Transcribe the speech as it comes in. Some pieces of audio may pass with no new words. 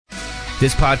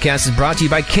This podcast is brought to you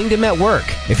by Kingdom at Work.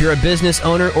 If you're a business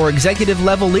owner or executive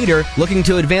level leader looking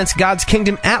to advance God's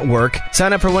kingdom at work,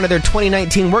 sign up for one of their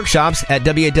 2019 workshops at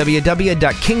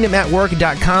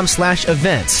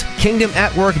www.kingdomatwork.com/events.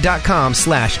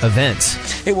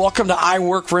 kingdomatwork.com/events. Hey, welcome to I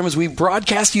Work for Him as we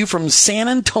broadcast to you from San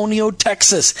Antonio,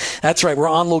 Texas. That's right. We're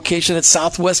on location at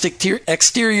Southwest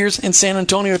Exteriors in San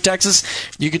Antonio, Texas.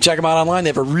 You can check them out online.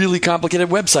 They have a really complicated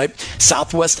website,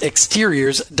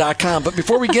 southwestexteriors.com. But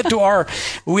before we get to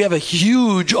we have a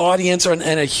huge audience and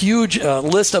a huge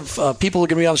list of people who are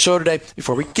going to be on the show today.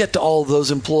 Before we get to all of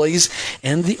those employees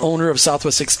and the owner of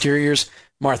Southwest Exteriors,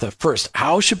 Martha, first,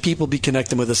 how should people be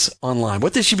connecting with us online?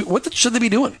 What should they be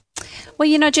doing?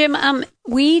 Well, Jim,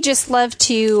 we just love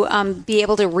to be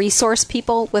able to resource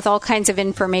people with all kinds of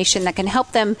information that can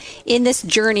help them in this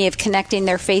journey of connecting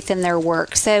their faith and their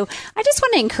work. So I just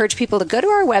want to encourage people to go to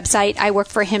our website,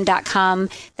 iwork4him.com.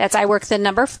 That's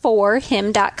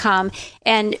iwork4him.com,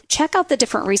 and check out the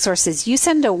different resources. You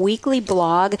send a weekly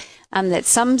blog that's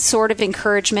some sort of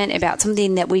encouragement about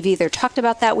something that we've either talked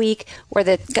about that week or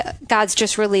that God's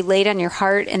just really laid on your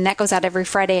heart, and that goes out every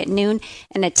Friday at noon.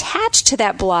 And attached to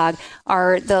that blog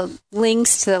are the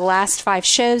links to the last 5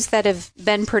 shows that have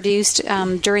been produced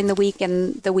during the week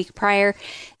and the week prior.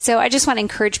 So I just want to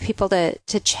encourage people to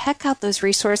check out those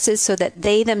resources so that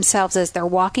they themselves, as they're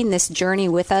walking this journey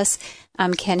with us,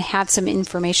 can have some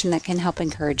information that can help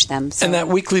encourage them. So. And that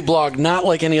weekly blog, not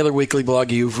like any other weekly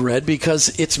blog you've read, because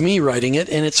it's me writing it,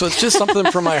 and it's just something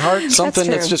from my heart, something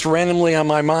that's just randomly on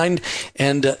my mind,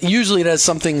 and usually it has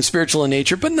something spiritual in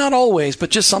nature, but not always, but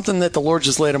just something that the Lord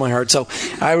just laid on my heart. So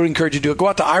I would encourage you to do it. Go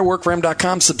out to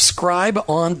iwork4him.com, subscribe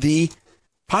on the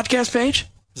podcast page.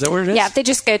 Is that what it is? Yeah, if they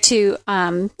just go to,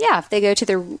 if they go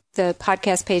to the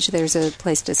podcast page, there's a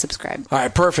place to subscribe. All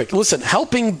right, perfect. Listen,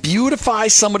 helping beautify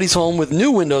somebody's home with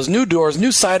new windows, new doors,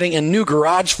 new siding, and new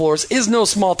garage floors is no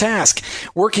small task.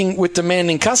 Working with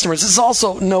demanding customers is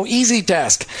also no easy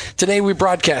task. Today we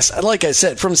broadcast, like I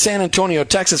said, from San Antonio,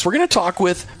 Texas. We're going to talk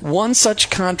with one such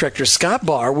contractor, Scott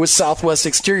Barr with Southwest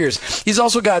Exteriors. He's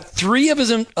also got three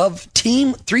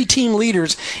team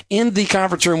leaders in the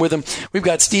conference room with him. We've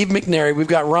got Steve McNary. We've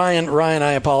got Ryan. Ryan,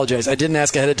 I apologize. I didn't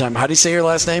ask ahead of time. How do you say your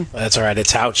last name? That's all right.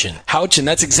 It's Houchin. Houchin.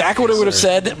 That's exactly what I would have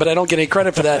said, but I don't get any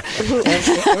credit for that.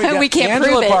 We can't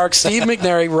Angela prove it. Parks, Steve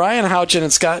McNary, Ryan Houchin,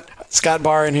 and Scott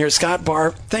Barr in here. Scott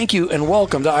Barr, thank you and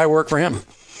welcome to I Work for Him.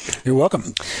 You're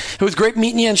welcome. It was great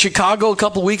meeting you in Chicago a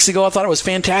couple of weeks ago. I thought it was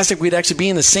fantastic. We'd actually be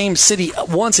in the same city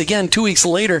once again 2 weeks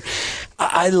later.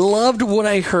 I loved what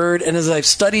I heard, and as I've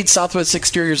studied Southwest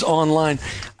Exteriors online,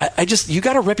 you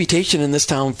got a reputation in this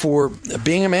town for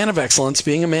being a man of excellence,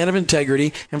 being a man of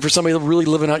integrity, and for somebody really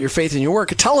living out your faith in your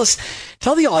work. Tell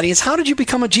the audience, how did you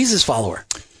become a Jesus follower?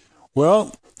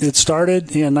 Well, it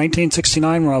started in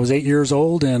 1969 when I was 8 years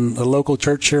old in a local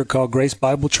church here called Grace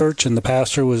Bible Church, and the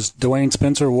pastor was Dwayne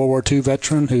Spencer, a World War II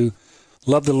veteran who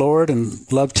loved the Lord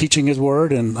and loved teaching His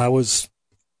Word, and I was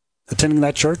attending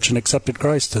that church and accepted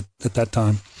Christ at that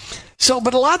time. So,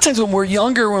 but a lot of times when we're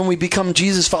younger, when we become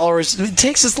Jesus followers, it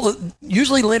takes us,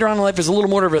 usually later on in life, is a little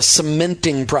more of a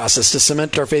cementing process to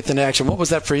cement our faith into action. What was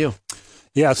that for you?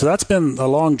 Yeah, so that's been a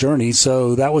long journey.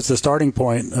 So that was the starting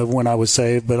point of when I was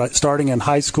saved. But starting in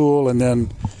high school and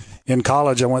then in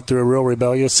college, I went through a real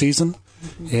rebellious season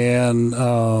and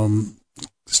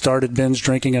started binge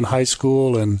drinking in high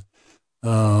school. And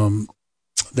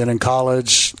then in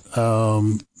college,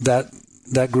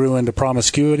 that grew into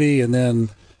promiscuity. And then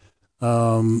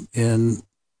in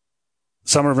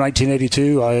summer of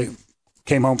 1982, I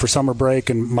came home for summer break,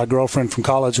 and my girlfriend from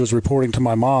college was reporting to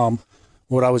my mom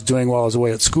what I was doing while I was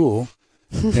away at school.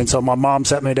 And so my mom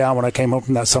sat me down when I came home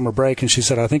from that summer break, and she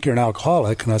said, "I think you're an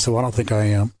alcoholic." And I said, "Well, I don't think I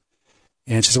am."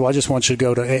 And she said, "Well, I just want you to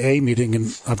go to AA meeting,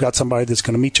 and I've got somebody that's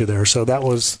going to meet you there." So that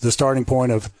was the starting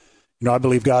point of, I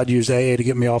believe God used AA to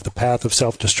get me off the path of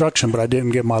self-destruction, but I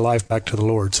didn't give my life back to the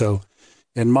Lord. So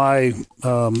in my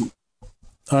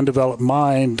undeveloped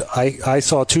mind, I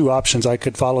saw two options. I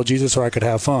could follow Jesus or I could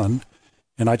have fun.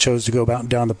 And I chose to go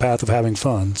down the path of having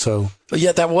fun. So, but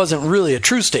yet that wasn't really a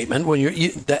true statement. When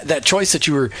that choice that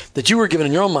you were given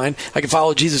in your own mind, I could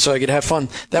follow Jesus so I could have fun.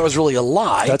 That was really a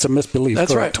lie. That's a misbelief.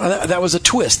 That's correct. Right. That was a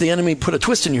twist. The enemy put a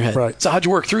twist in your head. Right. So how'd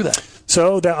you work through that?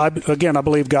 So I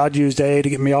believe God used AA to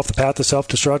get me off the path of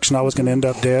self-destruction. I was going to end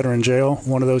up dead or in jail,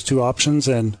 one of those two options,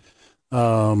 and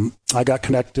I got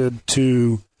connected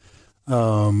to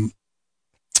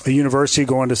a university,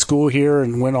 going to school here,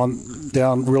 and went on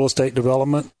down real estate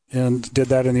development and did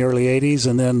that in the early 80s.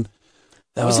 And then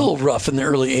That was a little rough in the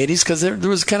early 80s because there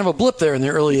was kind of a blip there in the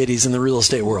early 80s in the real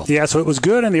estate world. Yeah, so it was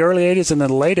good in the early 80s, and then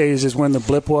the late 80s is when the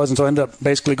blip was, and so I ended up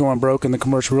basically going broke in the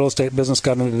commercial real estate business,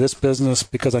 got into this business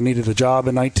because I needed a job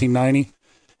in 1990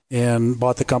 and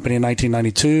bought the company in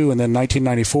 1992, and then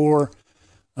 1994,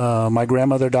 my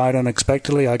grandmother died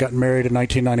unexpectedly. I got married in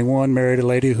 1991, married a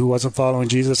lady who wasn't following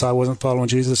Jesus. I wasn't following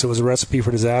Jesus. It was a recipe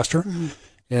for disaster. Mm-hmm.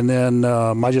 And then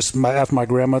after my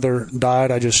grandmother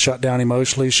died, I just shut down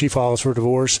emotionally. She files for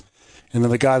divorce. And then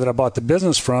the guy that I bought the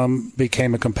business from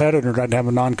became a competitor, and I didn't have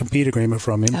a non-compete agreement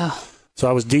from him. Oh. So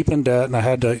I was deep in debt, and I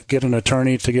had to get an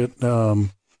attorney to get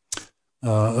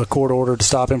a court order to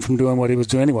stop him from doing what he was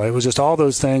doing anyway. It was just all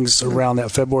those things around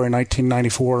that February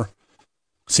 1994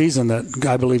 season that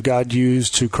I believe God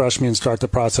used to crush me and start the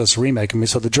process of remaking me.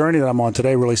 So the journey that I'm on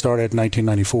today really started in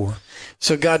 1994.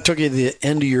 So God took you to the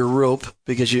end of your rope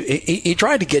because he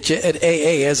tried to get you at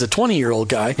AA as a 20-year-old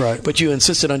guy, right? But you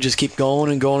insisted on just keep going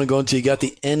and going and going until you got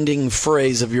the ending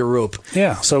phrase of your rope.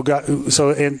 Yeah. So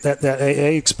in that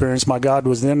AA experience, my God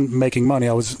was then making money.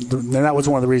 And that was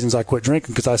one of the reasons I quit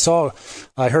drinking, because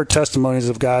I heard testimonies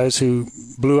of guys who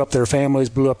blew up their families,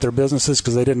 blew up their businesses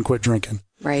because they didn't quit drinking.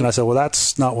 Right. And I said, well,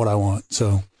 that's not what I want.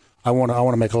 So I want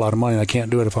to make a lot of money, and I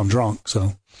can't do it if I'm drunk.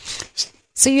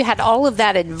 So you had all of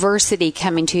that adversity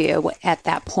coming to you at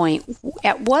that point.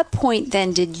 At what point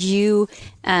then did you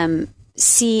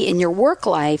see in your work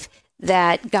life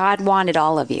that God wanted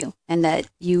all of you and that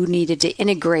you needed to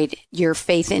integrate your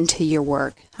faith into your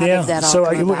work? How did that all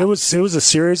come about? It was a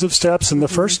series of steps, and the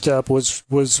first step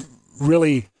was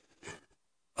really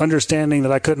understanding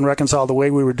that I couldn't reconcile the way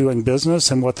we were doing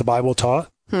business and what the Bible taught.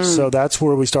 So that's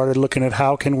where we started looking at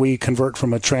how can we convert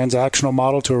from a transactional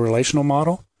model to a relational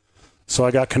model. So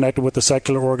I got connected with a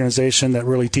secular organization that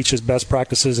really teaches best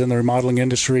practices in the remodeling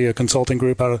industry, a consulting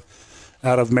group out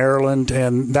of Maryland.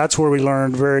 And that's where we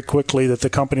learned very quickly that the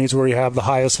companies where you have the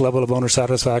highest level of owner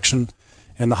satisfaction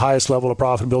and the highest level of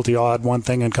profitability all had one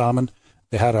thing in common.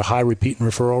 They had a high repeat and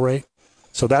referral rate.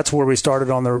 So that's where we started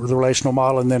on the relational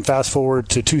model. And then fast forward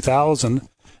to 2000,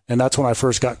 and that's when I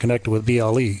first got connected with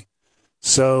BLE.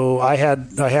 So I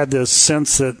had this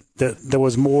sense that there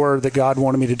was more that God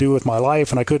wanted me to do with my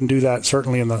life, and I couldn't do that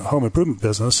certainly in the home improvement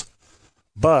business.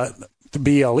 But the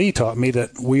BLE taught me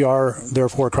that we are,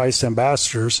 therefore, Christ's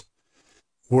ambassadors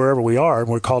wherever we are, and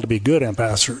we're called to be good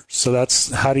ambassadors. So that's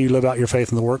how do you live out your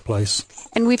faith in the workplace.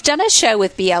 And we've done a show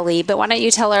with BLE, but why don't you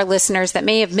tell our listeners that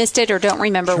may have missed it or don't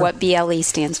remember what BLE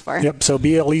stands for? Yep. So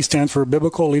BLE stands for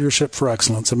Biblical Leadership for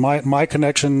Excellence. And my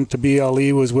connection to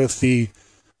BLE was with the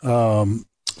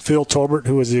Phil Tolbert,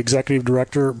 who was the executive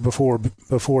director before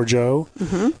Joe.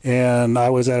 Mm-hmm. And I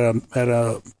was at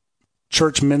a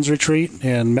church men's retreat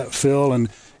and met Phil. And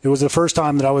it was the first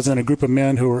time that I was in a group of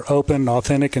men who were open,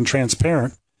 authentic, and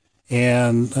transparent.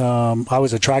 And I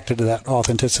was attracted to that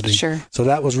authenticity. Sure. So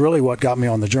that was really what got me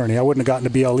on the journey. I wouldn't have gotten to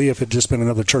BLE if it had just been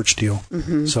another church deal.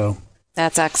 Mm-hmm. So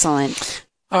that's excellent.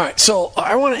 All right, so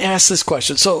I want to ask this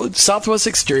question. So Southwest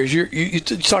Exteriors, you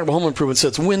talk about home improvement, so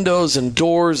it's windows and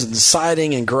doors and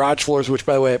siding and garage floors, which,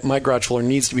 by the way, my garage floor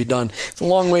needs to be done. It's a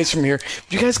long ways from here.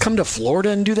 Do you guys come to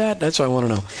Florida and do that? That's what I want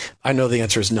to know. I know the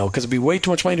answer is no, because it'd be way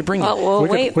too much money to bring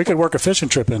it. We could work a fishing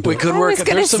trip into it. I was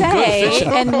going to say,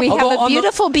 and we have a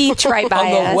beautiful beach right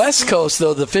by us. On the West Coast,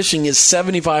 though, the fishing is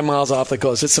 75 miles off the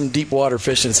coast. It's some deep water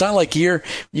fishing. It's not like here,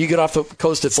 you get off the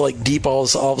coast, it's like deep all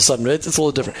of a sudden. It's a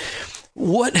little different.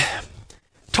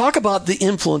 Talk about the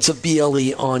influence of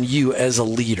BLE on you as a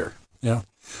leader. Yeah.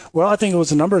 Well, I think it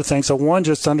was a number of things. So one,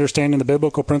 just understanding the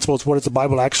biblical principles. What does the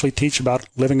Bible actually teach about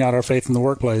living out our faith in the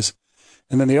workplace?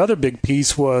 And then the other big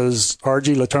piece was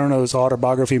R.G. Letourneau's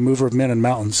autobiography, Mover of Men and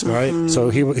Mountains, right? Mm-hmm. So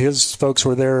his folks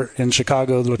were there in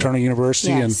Chicago, the Letourneau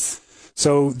University. Yes. And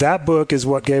so that book is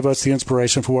what gave us the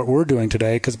inspiration for what we're doing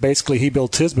today, because basically he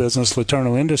built his business,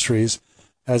 Letourneau Industries,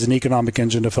 as an economic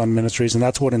engine to fund ministries. And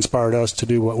that's what inspired us to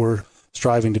do what we're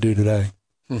striving to do today.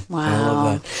 Wow. I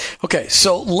love that. Okay,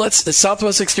 so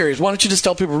Southwest Exteriors. Why don't you just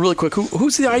tell people really quick,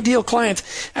 who's the ideal client?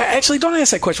 Actually, don't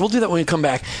ask that question. We'll do that when we come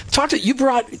back. You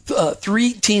brought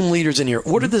 3 team leaders in here.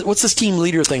 What's this team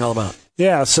leader thing all about?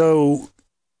 Yeah, so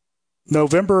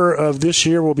November of this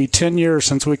year will be 10 years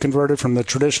since we converted from the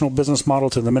traditional business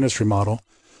model to the ministry model.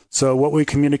 So what we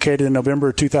communicated in November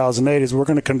of 2008 is we're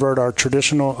going to convert our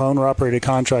traditional owner-operated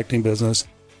contracting business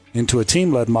into a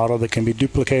team-led model that can be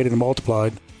duplicated and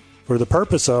multiplied for the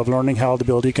purpose of learning how to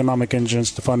build economic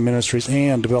engines to fund ministries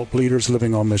and develop leaders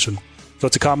living on mission. So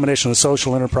it's a combination of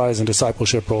social enterprise and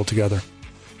discipleship rolled together.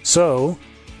 So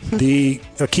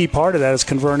a key part of that is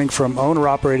converting from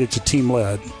owner-operated to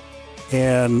team-led.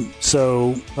 And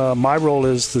so my role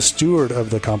is the steward of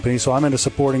the company, so I'm in a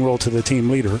supporting role to the team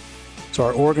leader. So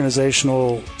our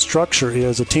organizational structure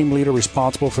is a team leader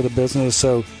responsible for the business.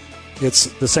 So it's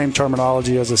the same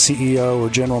terminology as a CEO or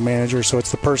general manager. So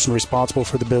it's the person responsible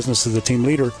for the business as the team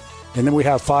leader. And then we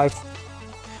have 5.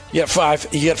 You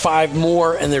get 5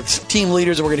 more, and they're team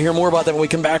leaders, and we're going to hear more about that when we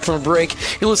come back from a break.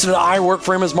 You're listening to I Work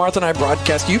for Him as Martha and I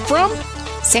broadcast you from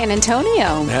San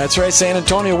Antonio. That's right, San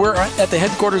Antonio. We're at the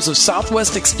headquarters of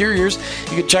Southwest Exteriors.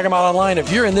 You can check them out online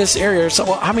if you're in this area. So,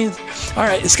 all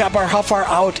right, Scott Barr, how far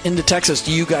out into Texas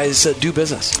do you guys do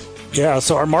business? Yeah,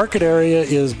 so our market area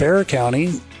is Bexar County,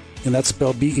 and that's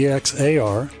spelled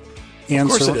Bexar. Of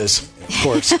course it is. Of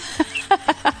course.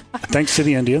 Thanks to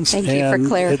the Indians. Thank you for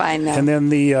clarifying that. And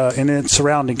then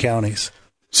surrounding counties.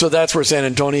 So that's where San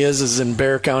Antonio is in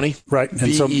Bexar County? Right. And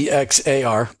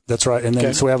Bexar. That's right. And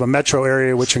then so we have a metro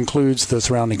area, which includes the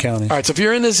surrounding counties. All right. So if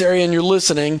you're in this area and you're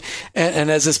listening,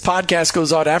 and as this podcast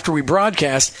goes out after we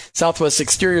broadcast, Southwest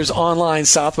Exteriors online,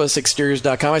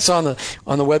 southwestexteriors.com. I saw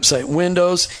on the website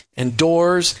windows and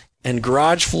doors and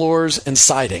garage floors and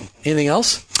siding. Anything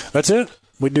else? That's it.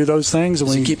 We do those things. And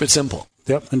so we keep it simple.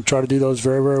 Yep, and try to do those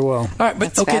very, very well. All right,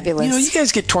 but That's fabulous. You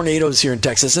guys get tornadoes here in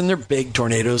Texas, and they're big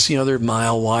tornadoes. They're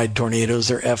mile-wide tornadoes.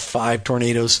 They're F5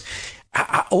 tornadoes.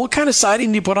 What kind of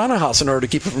siding do you put on a house in order to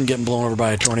keep it from getting blown over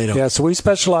by a tornado? Yeah, so we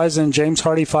specialize in James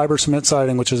Hardie fiber cement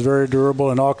siding, which is very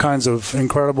durable, and all kinds of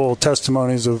incredible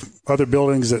testimonies of other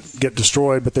buildings that get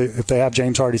destroyed, but if they have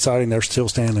James Hardie siding, they're still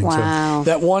standing. Wow. So.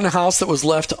 That one house that was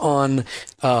left on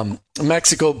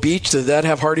Mexico Beach, did that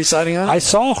have Hardie siding on it? I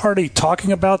saw Hardie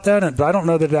talking about that, but I don't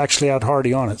know that it actually had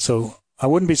Hardie on it, so I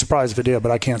wouldn't be surprised if it did,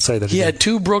 but I can't say that it did. He had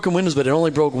 2 broken windows, but it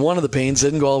only broke one of the panes,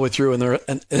 didn't go all the way through,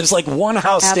 and it's like one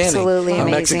house standing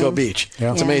on Mexico Beach.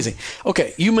 Yeah. It's amazing.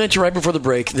 Okay, you mentioned right before the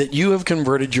break that you have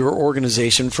converted your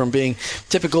organization from being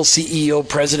typical CEO,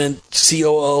 president,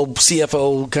 COO,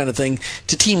 CFO kind of thing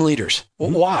to team leaders.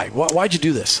 Why? Why'd you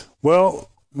do this? Well,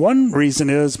 one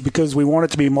reason is because we want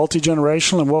it to be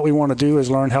multi-generational, and what we want to do is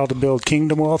learn how to build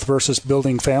kingdom wealth versus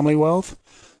building family wealth.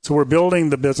 So we're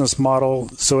building the business model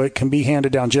so it can be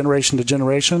handed down generation to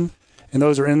generation, and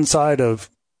those are inside of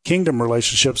kingdom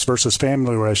relationships versus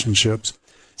family relationships.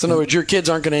 So in other words, your kids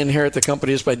aren't going to inherit the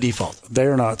company just by default. They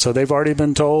are not. So they've already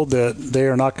been told that they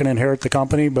are not going to inherit the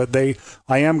company, but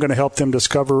I am going to help them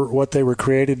discover what they were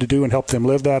created to do and help them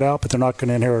live that out, but they're not going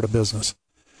to inherit a business.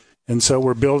 And so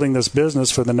we're building this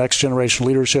business for the next generation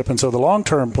leadership. And so the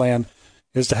long-term plan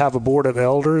is to have a board of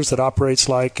elders that operates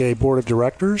like a board of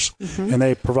directors, and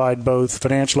they provide both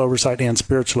financial oversight and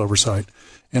spiritual oversight.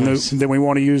 And then we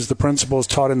want to use the principles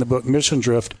taught in the book Mission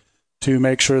Drift to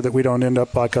make sure that we don't end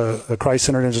up like a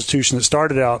Christ-centered institution that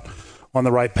started out on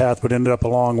the right path but ended up a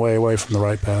long way away from the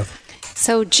right path.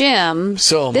 So, Jim,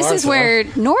 this Martha, is where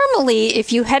normally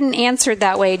if you hadn't answered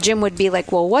that way, Jim would be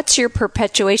like, well, what's your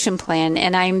perpetuation plan?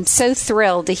 And I'm so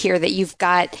thrilled to hear that you've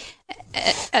got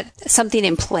something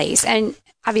in place. And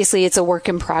obviously it's a work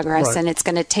in progress, right, and it's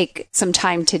going to take some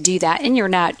time to do that. And you're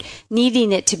not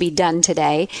needing it to be done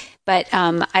today. But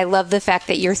I love the fact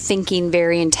that you're thinking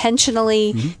very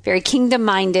intentionally, very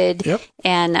kingdom-minded,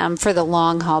 and for the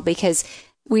long haul, because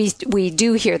we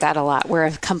do hear that a lot, where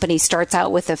a company starts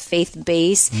out with a faith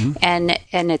base and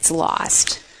it's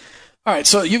lost. All right,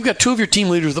 so you've got 2 of your team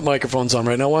leaders with the microphones on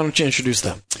right now. Why don't you introduce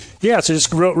them? Yeah, so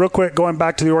just real quick, going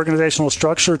back to the organizational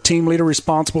structure, team leader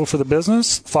responsible for the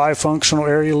business, 5 functional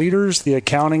area leaders, the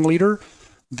accounting leader,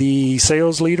 the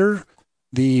sales leader,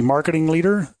 the marketing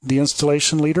leader, the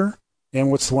installation leader,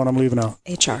 and what's the one I'm leaving out?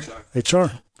 HR.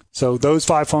 So those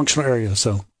 5 functional areas.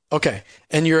 So okay,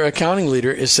 and your accounting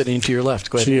leader is sitting to your left.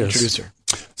 Go ahead and introduce her.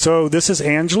 So this is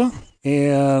Angela,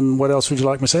 and what else would you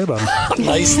like me to say about her?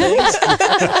 Nice things.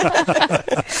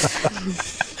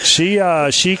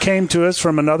 She came to us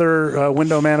from another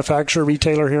window manufacturer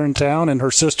retailer here in town, and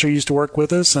her sister used to work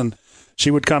with us, and she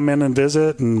would come in and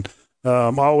visit, and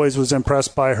always was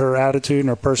impressed by her attitude and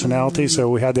her personality. So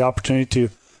we had the opportunity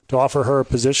to offer her a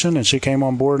position, and she came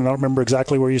on board. And I don't remember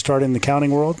exactly where you started in the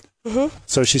accounting world.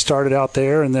 So she started out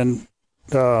there, and then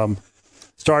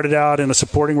started out in a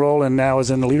supporting role, and now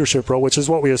is in the leadership role, which is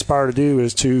what we aspire to do,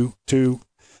 is to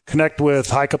connect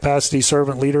with high-capacity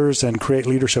servant leaders and create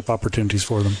leadership opportunities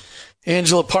for them.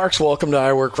 Angela Parks, welcome to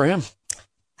I Work for Him.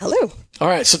 Hello. All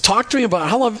right, so talk to me about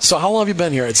how long have you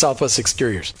been here at Southwest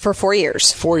Exteriors? For 4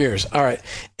 years. 4 years. All right.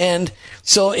 And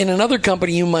so in another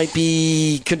company, you might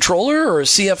be controller or a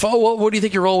CFO. What do you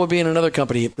think your role would be in another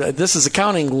company? This is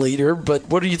accounting leader, but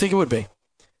what do you think it would be?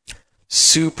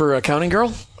 Super accounting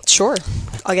girl? Sure.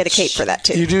 I'll get a cape for that,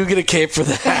 too. You do get a cape for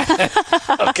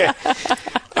that. Okay.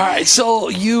 All right. So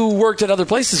you worked at other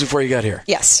places before you got here?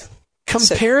 Yes.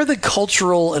 Compare the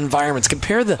cultural environments.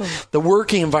 Compare the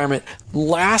working environment.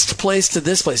 Last place to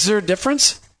this place. Is there a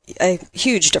difference? A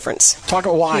huge difference. Talk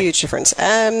about why. Huge difference.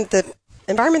 The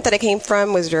environment that I came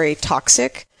from was very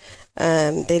toxic.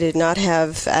 They did not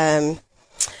have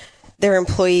their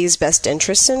employees' best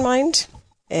interests in mind,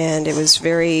 and it was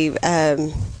very.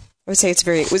 I would say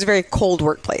it was a very cold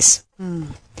workplace.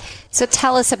 So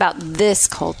tell us about this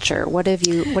culture. What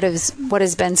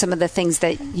has been some of the things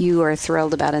that you are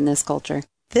thrilled about in this culture?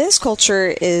 This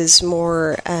culture is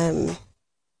more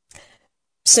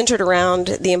centered around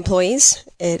the employees.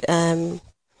 They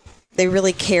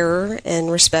really care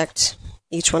and respect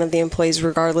each one of the employees,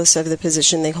 regardless of the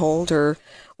position they hold or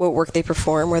what work they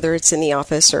perform, whether it's in the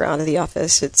office or out of the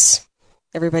office.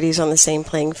 Everybody's on the same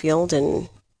playing field, and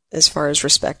as far as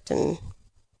respect, and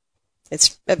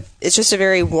it's just a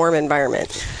very warm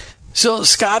environment. So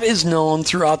Scott is known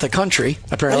throughout the country,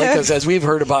 apparently, because as we've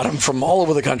heard about him from all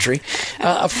over the country,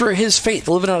 for his faith,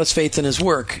 living out his faith in his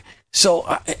work.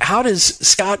 So how does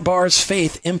Scott Barr's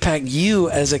faith impact you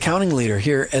as accounting leader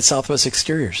here at Southwest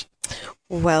Exteriors?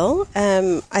 Well,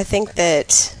 I think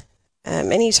that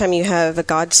anytime you have a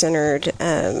God-centered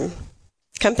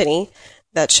company,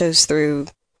 that shows through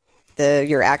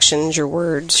your actions, your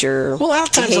words, your behaviors.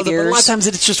 A lot of times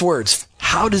it's just words.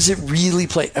 How does it really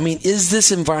play? I mean, is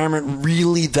this environment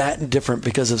really that different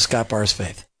because of Scott Barr's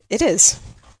faith? It is.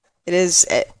 It is.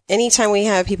 Anytime we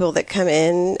have people that come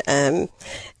in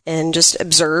and just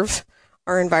observe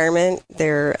our environment,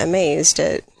 they're amazed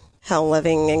at how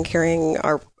loving and caring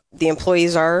the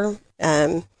employees are,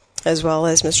 as well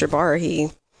as Mr. Barr.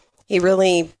 He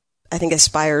really, I think,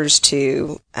 aspires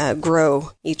to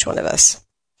grow each one of us.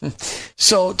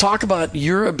 So talk about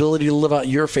your ability to live out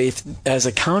your faith as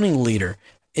accounting leader.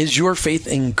 Is your faith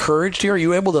encouraged here? Are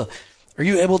you able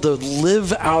to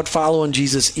live out following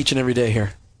Jesus each and every day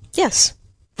here? Yes.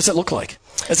 What's that look like?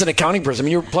 As an accounting person, I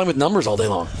mean, you're playing with numbers all day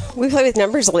long. We play with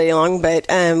numbers all day long, but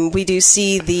we do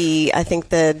see the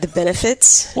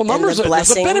benefits. Well, numbers and the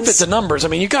blessings. The benefits of numbers. I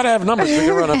mean, you got to have numbers if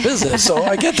you're going to run a business, so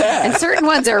I get that. And certain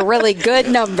ones are really good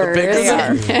numbers.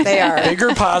 They are.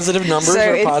 Bigger positive numbers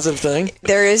are a positive thing.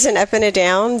 There is an up and a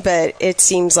down, but it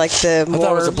seems like I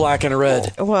thought it was a black and a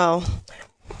red. Well,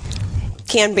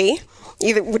 can be.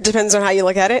 Either depends on how you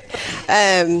look at it.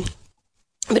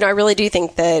 But I really do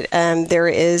think that there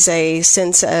is a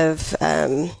sense of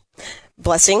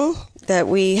blessing that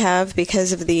we have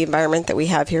because of the environment that we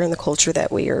have here and the culture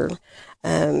that we are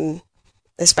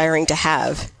aspiring to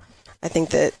have. I think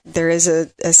that there is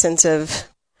a sense of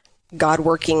God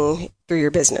working through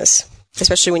your business,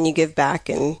 especially when you give back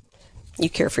and you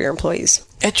care for your employees.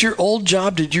 At your old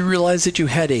job, did you realize that you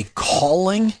had a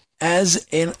calling as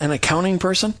an accounting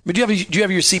person? But do you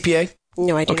have your CPA?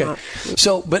 No, I do not.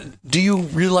 So, but do you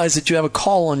realize that you have a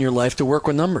call on your life to work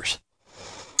with numbers?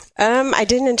 I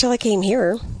didn't until I came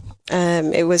here.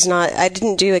 It was not. I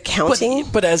didn't do accounting.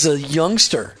 But as a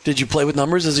youngster, did you play with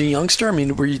numbers as a youngster? I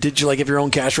mean, did you like have your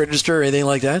own cash register or anything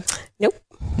like that? Nope.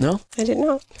 No, I didn't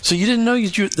know. So you didn't know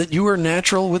that you were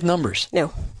natural with numbers?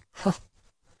 No. Huh.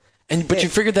 But you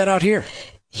figured that out here.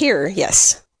 Here,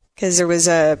 yes, because there was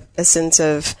a sense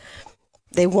of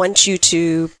they want you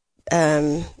to.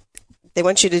 They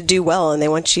want you to do well, and they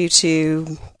want you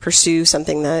to pursue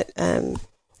something that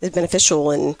is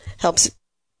beneficial and helps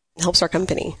our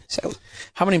company. So,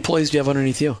 how many employees do you have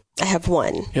underneath you? I have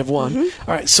one. You have one. Mm-hmm.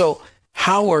 All right. So,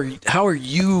 how are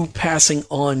you passing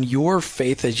on your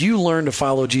faith as you learn to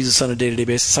follow Jesus on a day-to-day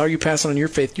basis? How are you passing on your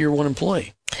faith to your one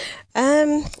employee?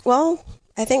 Well,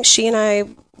 I think she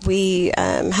and we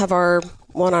have our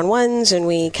one-on-ones, and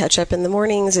we catch up in the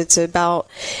mornings.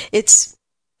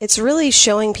 It's really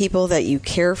showing people that you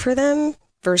care for them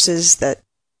versus that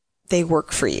they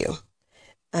work for you.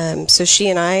 So she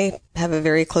and I have a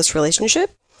very close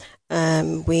relationship.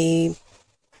 We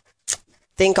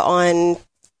think on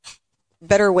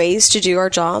better ways to do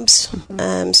our jobs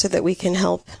so that we can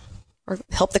help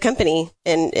the company.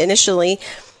 And initially,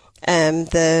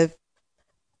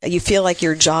 you feel like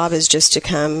your job is just to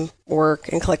come work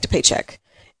and collect a paycheck,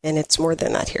 and it's more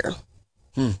than that here.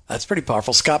 That's pretty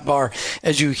powerful. Scott Barr,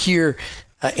 as you hear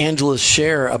Angela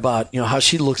share about how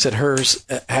she looks at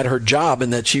her job,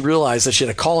 and that she realized that she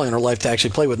had a calling in her life to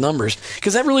actually play with numbers,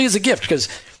 because that really is a gift. Because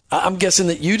I'm guessing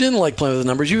that you didn't like playing with the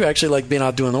numbers; you actually like being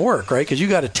out doing the work, right? Because you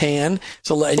got a tan,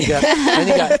 and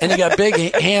you got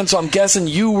big hands. So I'm guessing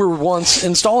you were once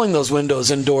installing those windows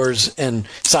and doors and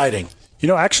siding.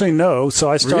 Actually, no.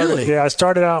 So I started. Really? Yeah, I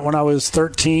started out when I was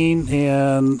 13,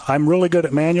 and I'm really good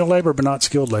at manual labor, but not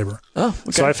skilled labor. Oh,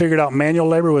 okay. So I figured out manual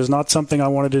labor was not something I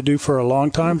wanted to do for a long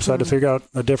time. So I had to figure out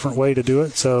a different way to do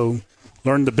it. So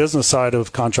learned the business side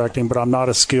of contracting, but I'm not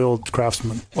a skilled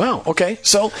craftsman. Wow. Okay.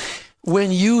 So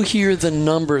when you hear the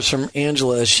numbers from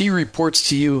Angela as she reports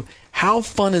to you, how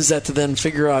fun is that to then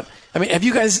figure out? I mean, do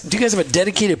you guys have a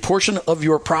dedicated portion of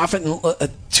your profit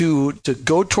to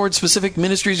go towards specific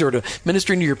ministries or to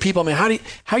ministering to your people? I mean,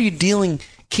 how are you dealing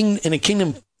in a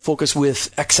kingdom focus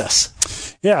with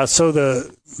excess? Yeah. So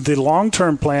the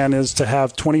long-term plan is to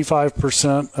have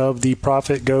 25% of the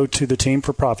profit go to the team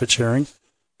for profit sharing.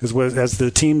 Because as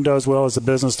the team does well, as the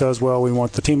business does well, we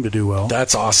want the team to do well.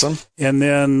 That's awesome. And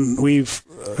then we've,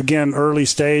 again, early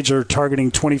stage are targeting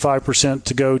 25%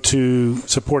 to go to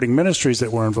supporting ministries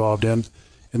that we're involved in.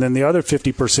 And then the other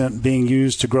 50% being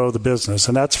used to grow the business.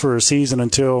 And that's for a season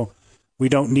until we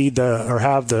don't need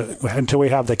until we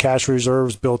have the cash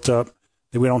reserves built up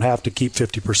that we don't have to keep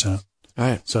 50%. All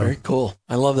right. So very cool.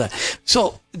 I love that.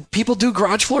 So people do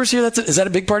garage floors here. Is that a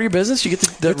big part of your business? You get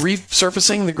the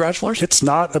resurfacing the garage floors? It's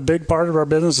not a big part of our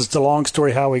business. It's a long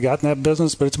story how we got in that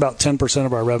business, but it's about 10%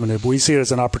 of our revenue. But we see it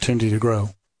as an opportunity to grow.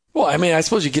 Well, I mean, I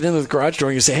suppose you get into the garage door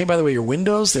and you say, hey, by the way, your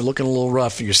windows, they're looking a little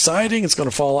rough. Your siding, it's going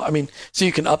to fall. I mean, so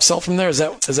you can upsell from there. Is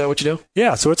that what you do?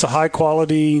 Yeah. So it's a high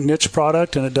quality niche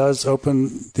product, and it does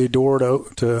open the door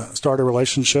to start a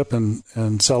relationship and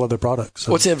sell other products.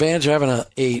 So. What's the advantage of having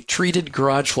a treated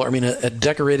garage floor? I mean, a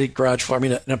decorated garage floor. I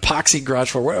mean, an epoxy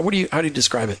garage floor. How do you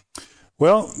describe it?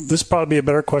 Well, this would probably be a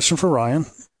better question for Ryan,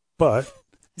 but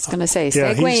I was going to say,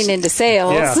 segueing into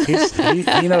sales.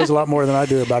 Yeah, he knows a lot more than I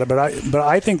do about it. But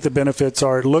I think the benefits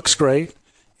are it looks great,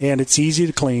 and it's easy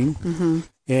to clean,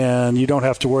 and you don't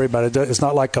have to worry about it. It's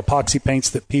not like epoxy paints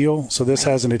that peel. So this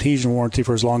has an adhesion warranty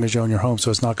for as long as you own your home,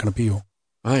 so it's not going to peel.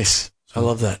 Nice. I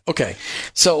love that. Okay.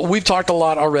 So we've talked a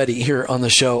lot already here on the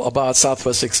show about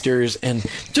Southwest Exteriors and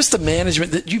just the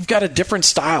management. That you've got a different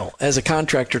style as a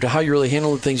contractor to how you really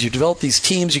handle things. You develop these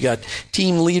teams. You got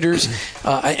team leaders,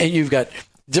 and you've got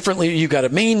a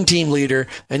main team leader,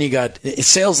 and you got a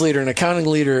sales leader, an accounting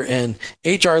leader, and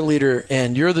HR leader,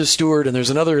 and you're the steward, and there's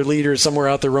another leader somewhere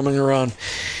out there roaming around.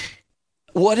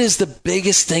 What is the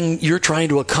biggest thing you're trying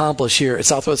to accomplish here at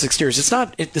Southwest Exteriors?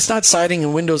 It's not siding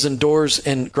and windows and doors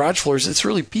and garage floors. It's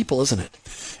really people, isn't it?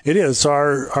 It is. So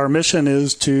our mission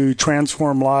is to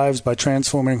transform lives by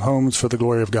transforming homes for the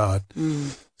glory of God.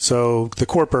 So the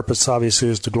core purpose, obviously,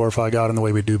 is to glorify God in the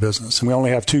way we do business. And we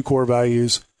only have two core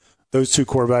values. Those two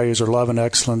core values are love and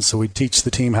excellence. So we teach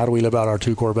the team how do we live out our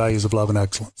two core values of love and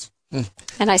excellence.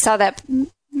 And I saw that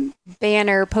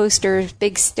banner, poster,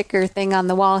 big sticker thing on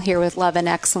the wall here with love and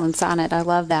excellence on it. I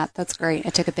love that. That's great. I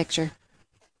took a picture.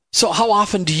 So how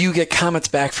often do you get comments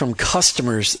back from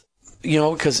customers?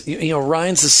 Because,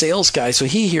 Ryan's the sales guy, so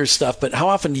he hears stuff. But how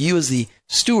often do you as the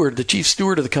steward, the chief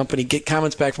steward of the company, get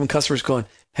comments back from customers going,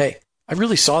 hey, I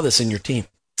really saw this in your team?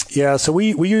 Yeah, so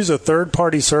we use a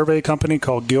third-party survey company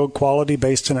called Guild Quality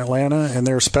based in Atlanta, and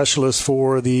they're specialists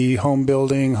for the home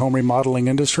building, home remodeling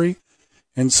industry.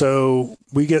 And so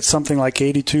we get something like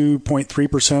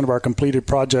 82.3% of our completed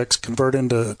projects convert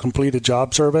into completed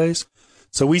job surveys.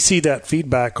 So we see that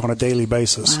feedback on a daily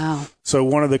basis. Wow. So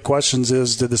one of the questions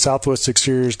is, did the Southwest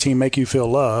Exteriors team make you feel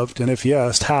loved? And if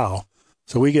yes, how?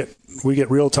 So we get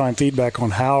real-time feedback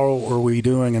on how are we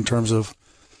doing in terms of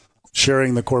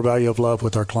sharing the core value of love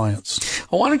with our clients.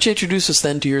 Well, why don't you introduce us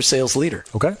then to your sales leader?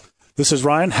 Okay. This is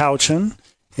Ryan Houchin,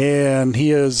 and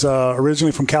he is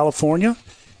originally from California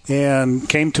and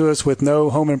came to us with no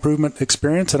home improvement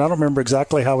experience. And I don't remember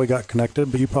exactly how we got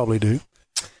connected, but you probably do.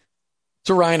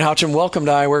 So Ryan Houchin, welcome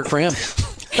to I Work for Him.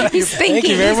 He's thinking, Thank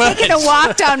you very much. Taking a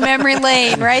walk down memory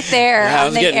lane right there. Yeah, I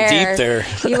was getting air. deep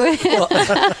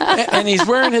there. And he's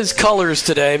wearing his colors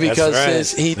today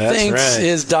because he thinks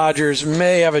his Dodgers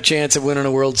may have a chance of winning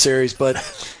a World Series, but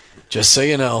just so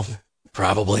you know,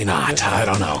 probably not. I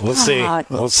don't know. We'll see.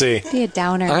 We'll see. Be a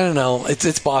downer. I don't know.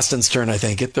 It's Boston's turn, I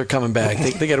think. They're coming back.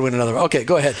 They got to win another. Okay,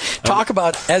 go ahead. Talk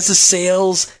about as a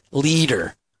sales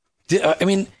leader. I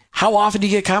mean, how often do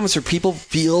you get comments where people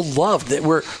feel loved? That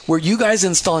were you guys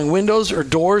installing windows or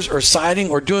doors or siding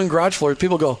or doing garage floors?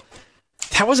 People go,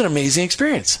 that was an amazing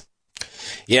experience.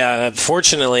 Yeah,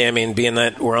 fortunately, I mean, being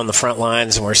that we're on the front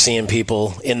lines and we're seeing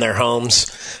people in their homes,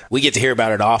 we get to hear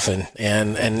about it often,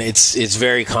 and it's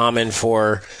very common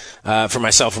for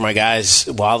myself or my guys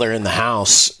while they're in the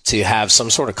house to have some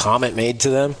sort of comment made to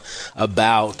them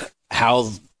about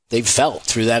how they've felt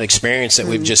through that experience that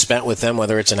we've just spent with them,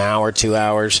 whether it's an hour, 2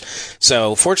 hours.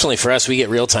 So fortunately for us, we get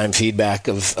real-time feedback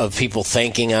of people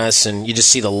thanking us, and you just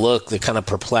see the look, the kind of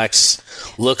perplexed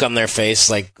look on their face,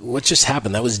 like, what just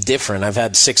happened? That was different. I've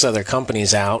had 6 other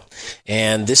companies out,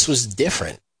 and this was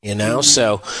different.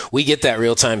 So we get that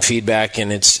real-time feedback,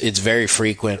 and it's very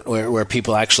frequent where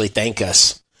people actually thank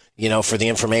us, for the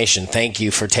information. Thank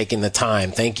you for taking the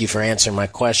time. Thank you for answering my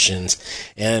questions.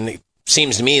 And it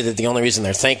seems to me that the only reason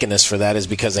they're thanking us for that is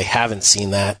because they haven't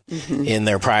seen that in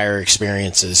their prior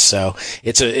experiences. So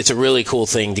it's a really cool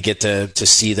thing to get to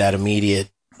see that immediate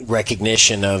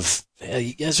recognition of,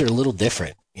 you guys are a little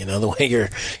different. The way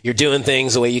you're doing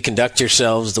things, the way you conduct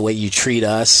yourselves, the way you treat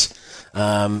us,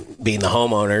 being the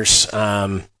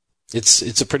homeowners.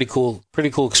 It's a pretty cool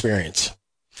experience.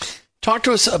 Talk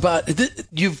to us about,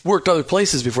 you've worked other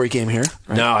places before you came here,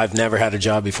 right? No, I've never had a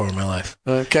job before in my life.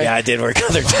 Okay. Yeah, I did work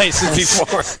other places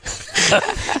before.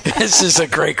 This is a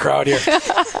great crowd here.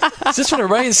 Is this what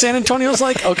everybody in San Antonio is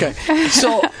like? Okay.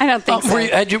 So I don't think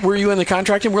so. Were you in the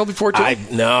contracting world before too?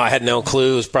 No, I had no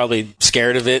clue. I was probably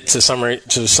scared of it to some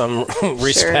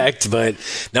respect, but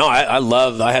no,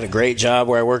 I had a great job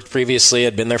where I worked previously.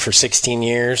 I'd been there for 16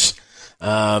 years.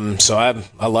 So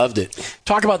I loved it.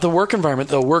 Talk about the work environment,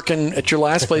 though, working at your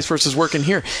last place versus working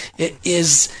here.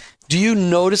 Do you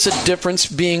notice a difference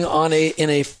being in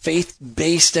a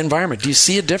faith-based environment? Do you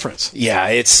see a difference? Yeah,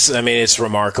 it's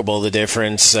remarkable, the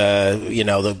difference.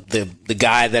 The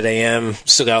guy that I am,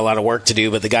 still got a lot of work to do,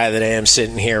 but the guy that I am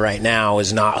sitting here right now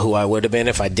is not who I would have been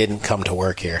if I didn't come to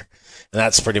work here. And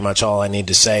that's pretty much all I need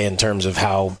to say in terms of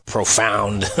how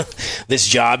profound this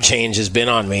job change has been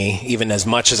on me. Even as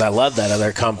much as I love that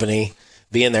other company,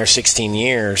 being there 16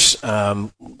 years,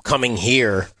 coming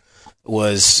here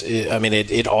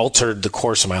it altered the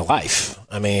course of my life.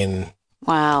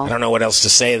 Wow. I don't know what else to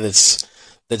say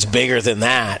that's bigger than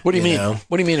that. What do you mean?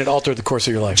 What do you mean it altered the course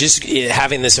of your life? Just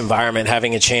having this environment,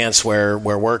 having a chance where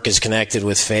work is connected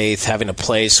with faith, having a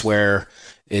place where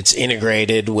it's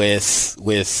integrated with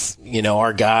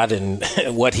our God and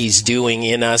what He's doing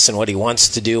in us and what He wants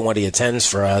to do and what He intends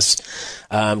for us.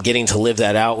 Getting to live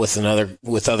that out with another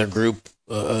group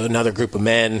of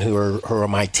men who are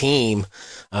my team,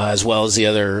 as well as the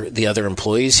other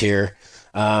employees here.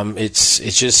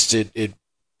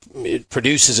 It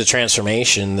produces a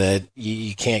transformation that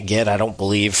you can't get, I don't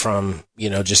believe, from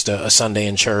just a Sunday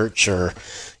in church or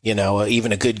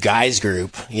even a good guys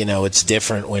group. It's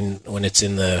different when it's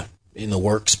in the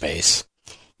workspace.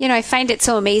 I find it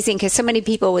so amazing because so many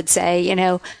people would say,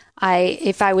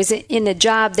 if I was in a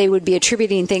job, they would be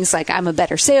attributing things like I'm a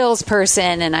better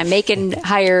salesperson and I'm making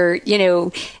higher,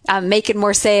 I'm making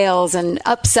more sales and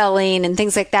upselling and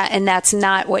things like that. And that's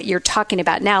not what you're talking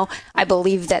about. Now, I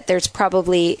believe that there's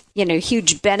probably,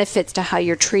 huge benefits to how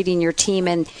you're treating your team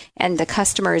and the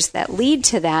customers that lead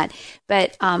to that.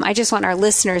 But I just want our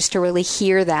listeners to really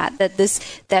hear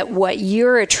that what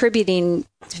you're attributing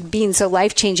to being so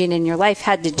life-changing in your life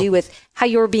had to do with how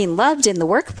you were being loved in the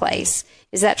workplace.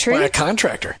 Is that true? By a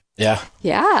contractor. Yeah.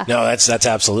 Yeah. No, that's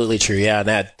absolutely true. Yeah. And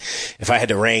that, if I had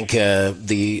to rank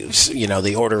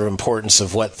the order of importance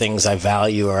of what things I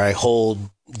value or I hold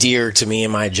dear to me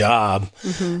in my job,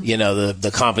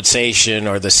 the compensation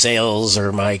or the sales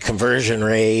or my conversion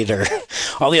rate or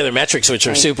all the other metrics, which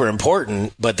are super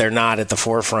important, but they're not at the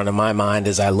forefront of my mind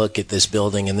as I look at this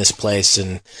building and this place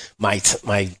and my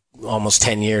almost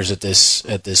 10 years at this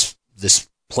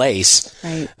place.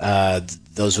 Right.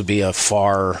 Those would be a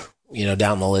far,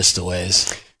 down the list of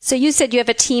ways. So you said you have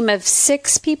a team of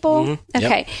 6 people? Mm-hmm.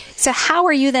 Okay. Yep. So how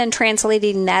are you then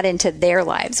translating that into their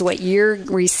lives? What you're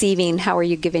receiving, how are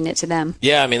you giving it to them?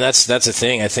 Yeah, that's the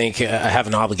thing. I think I have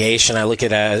an obligation. I look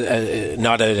at it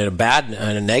not in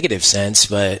a negative sense,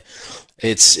 but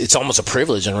it's almost a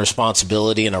privilege and a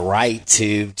responsibility and a right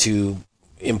to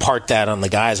impart that on the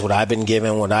guys, what I've been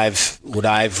given, what I've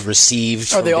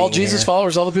received. Are they all Jesus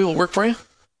followers, all the people that work for you?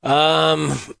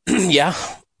 Yeah.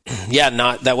 Yeah,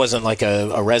 that wasn't like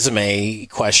a resume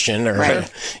question or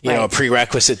a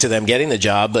prerequisite to them getting the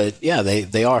job, but yeah,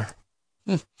 they are.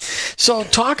 So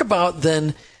talk about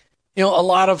then, a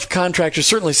lot of contractors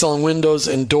certainly selling windows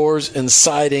and doors and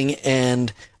siding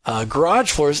and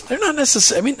garage floors. They're not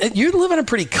necessarily, you live in a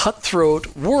pretty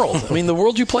cutthroat world. The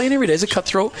world you play in every day is a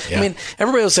cutthroat. Yeah.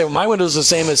 Everybody will say, well, my window's the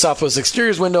same as Southwest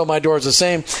Exterior's window. My door's the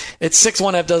same. It's 6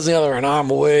 one, half dozen the other, and I'm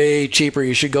way cheaper.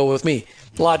 You should go with me.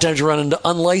 A lot of times you run into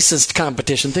unlicensed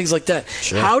competition, things like that.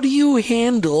 Sure. How do you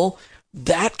handle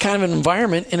that kind of an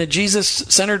environment in a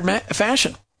Jesus-centered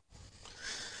fashion?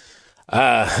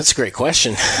 That's a great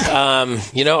question.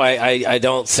 I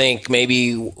don't think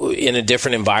maybe in a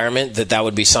different environment that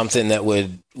would be something that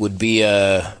would be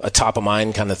a top of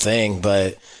mind kind of thing.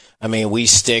 But we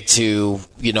stick to,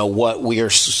 what we are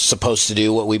supposed to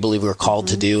do, what we believe we're called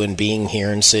to do and being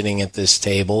here and sitting at this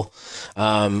table.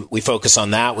 We focus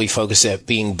on that. We focus at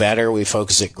being better. We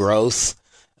focus at growth.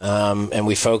 and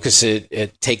we focus it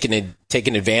at taking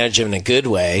advantage of in a good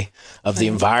way of the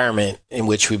environment in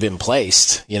which we've been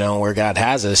placed, where God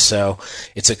has us. So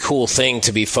it's a cool thing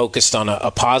to be focused on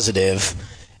a positive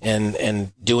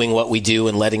and doing what we do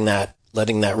and letting that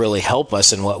really help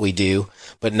us in what we do,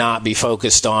 but not be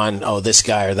focused on, this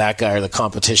guy or that guy or the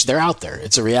competition. They're out there.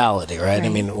 It's a reality, right? I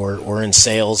mean, we're in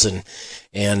sales and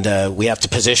we have to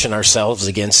position ourselves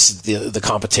against the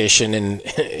competition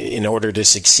in order to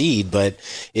succeed. But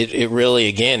it really,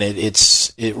 again,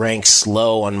 it ranks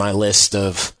low on my list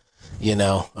of,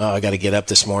 I got to get up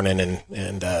this morning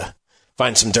and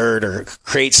find some dirt or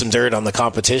create some dirt on the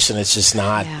competition. It's just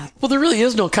not. Yeah. Well, there really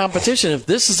is no competition. If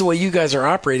this is the way you guys are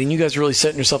operating, you guys are really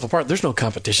setting yourself apart. There's no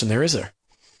competition there, is there?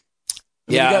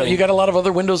 You got a lot of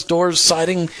other windows, doors,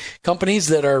 siding companies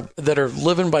that are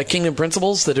living by kingdom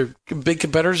principles that are big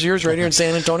competitors of yours right here in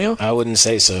San Antonio. I wouldn't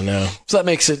say so. No. So that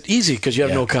makes it easy because you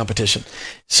have no competition.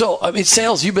 So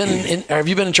sales. Have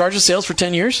you been in charge of sales for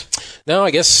 10 years? No,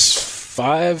 I guess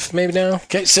 5 maybe now.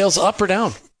 Okay, sales up or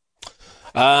down?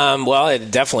 Well,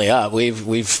 it definitely up.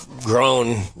 We've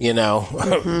grown,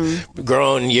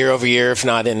 grown year over year, if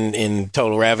not in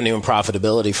total revenue and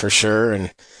profitability for sure.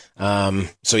 And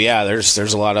so yeah, there's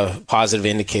a lot of positive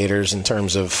indicators in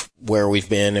terms of where we've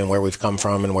been and where we've come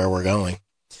from and where we're going.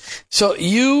 So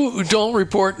you don't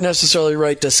report necessarily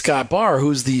right to Scott Barr,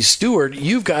 who's the steward.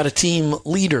 You've got a team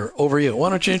leader over you. Why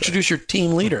don't you introduce your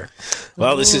team leader?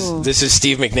 Well, this is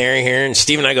Steve McNary here, and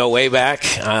Steve and I go way back.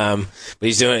 But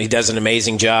he does an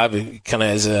amazing job. He kind of,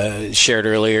 as shared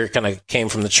earlier, kind of came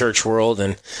from the church world,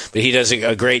 but he does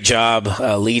a great job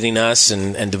leading us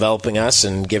and developing us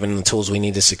and giving the tools we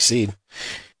need to succeed.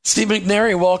 Steve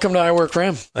McNary, welcome to I Work for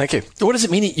Him. Thank you. What does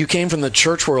it mean that you came from the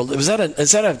church world? Is that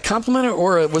a compliment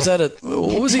or was that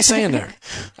what was he saying there?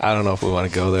 I don't know if we want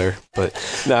to go there, but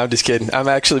no, I'm just kidding. I've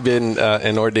actually been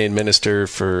an ordained minister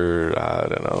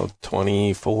for,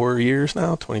 24 years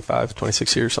now, 25,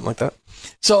 26 years, something like that.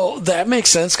 So that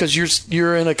makes sense because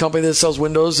you're in a company that sells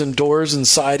windows and doors and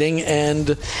siding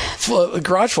and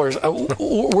garage floors.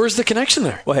 Where's the connection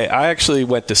there? Well, hey, I actually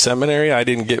went to seminary. I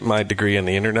didn't get my degree on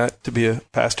the internet to be a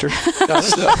pastor.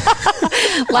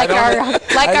 Like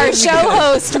our show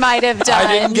host might have done.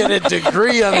 I didn't get a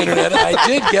degree on the internet. I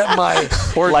did get my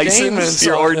license,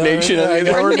 your ordination on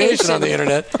the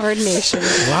internet. Ordination.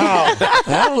 Wow,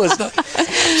 that was not.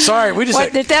 Sorry, we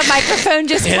just. Did that microphone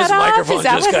just cut off? Is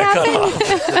that what happened?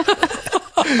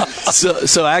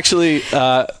 So actually,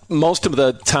 most of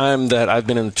the time that I've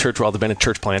been in the church world, I've been a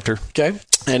church planter. Okay.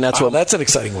 And that's that's an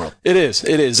exciting world. It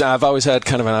is. I've always had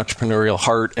kind of an entrepreneurial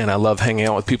heart, and I love hanging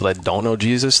out with people that don't know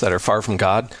Jesus, that are far from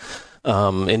God,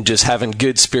 and just having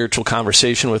good spiritual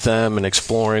conversation with them and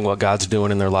exploring what God's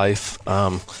doing in their life.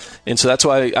 And so that's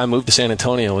why I moved to San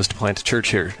Antonio, was to plant a church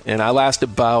here. And I lasted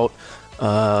about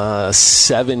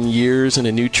 7 years in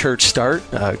a new church start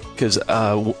because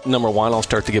number one, I'll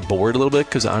start to get bored a little bit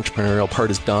because the entrepreneurial part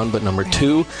is done. But number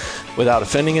two, without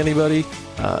offending anybody,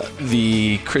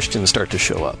 the Christians start to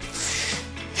show up.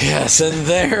 Yes, and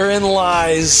therein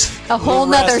lies a whole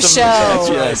nother show.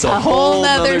 Yes, a whole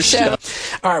nother show.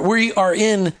 All right, we are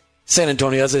in San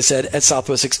Antonio, as I said, at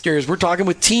Southwest Exteriors. We're talking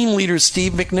with team leader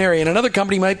Steve McNary, and another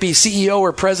company might be CEO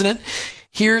or president.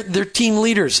 Here, they're team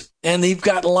leaders, and they've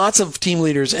got lots of team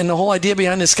leaders. And the whole idea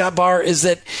behind this, Scott Barr, is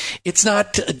that it's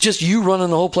not just you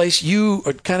running the whole place. You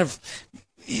are kind of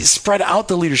spread out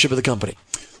the leadership of the company.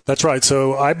 That's right.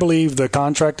 So I believe the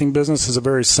contracting business is a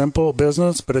very simple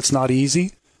business, but it's not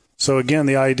easy. So again,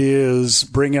 the idea is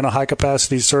bring in a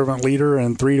high-capacity servant leader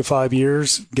in 3 to 5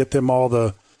 years, get them all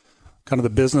the kind of the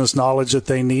business knowledge that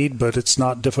they need, but it's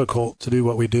not difficult to do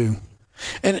what we do.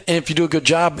 And if you do a good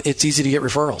job, it's easy to get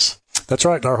referrals. That's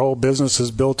right. Our whole business is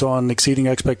built on exceeding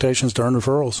expectations to earn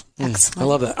referrals. Excellent. I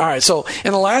love that. All right. So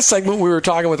in the last segment, we were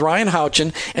talking with Ryan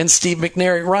Houchin and Steve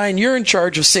McNary. Ryan, you're in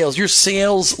charge of sales. You're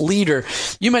sales leader.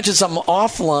 You mentioned something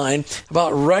offline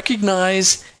about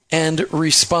recognize and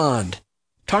respond.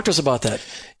 Talk to us about that.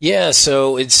 Yeah,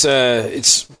 so it's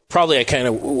probably I kind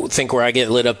of think where I get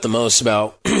lit up the most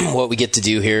about what we get to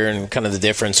do here and kind of the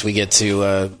difference we get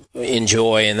to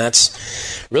enjoy, and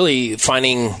that's really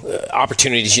finding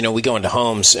opportunities. We go into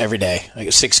homes every day. I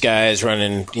got 6 guys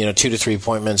running 2 to 3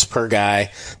 appointments per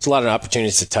guy. It's a lot of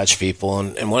opportunities to touch people,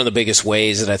 and one of the biggest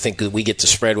ways that I think that we get to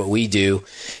spread what we do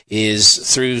is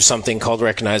through something called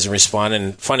Recognize and Respond.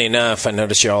 And funny enough, I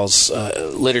noticed y'all's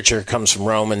literature comes from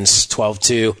Romans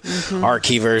 12:2. Our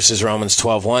key verse verse is Romans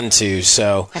 12:1-2.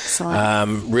 So,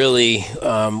 really,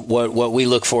 what we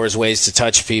look for is ways to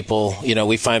touch people.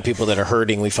 We find people that are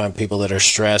hurting, we find people that are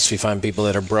stressed, we find people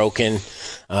that are broken,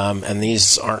 and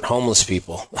these aren't homeless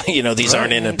people. These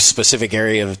aren't in a specific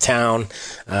area of town.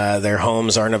 Their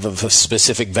homes aren't of a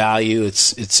specific value.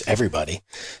 It's everybody.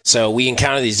 So we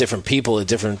encounter these different people at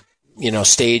different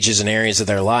stages and areas of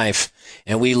their life.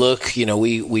 And we look,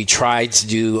 we try to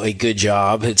do a good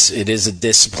job. It is a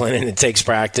discipline and it takes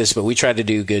practice, but we try to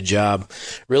do a good job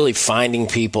really finding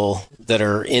people that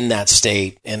are in that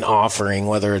state and offering,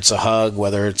 whether it's a hug,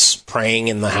 whether it's praying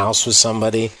in the house with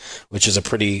somebody, which is a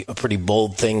pretty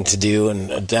bold thing to do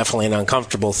and definitely an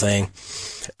uncomfortable thing.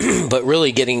 But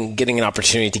really getting an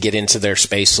opportunity to get into their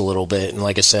space a little bit. And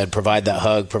like I said, provide that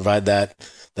hug, provide that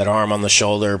arm on the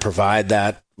shoulder, provide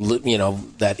that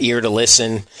ear to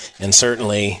listen, and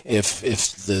certainly if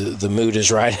the mood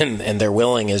is right and they're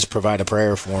willing, is provide a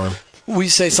prayer for them. We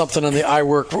say something on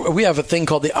we have a thing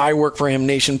called the I Work for Him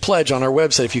Nation Pledge on our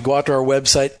website. If you go out to our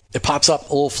website, it pops up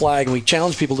a little flag, and we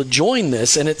challenge people to join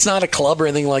this. And it's not a club or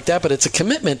anything like that, but it's a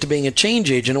commitment to being a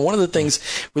change agent. And one of the things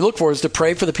we look for is to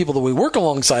pray for the people that we work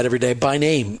alongside every day by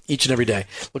name, each and every day.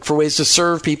 Look for ways to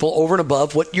serve people over and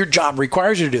above what your job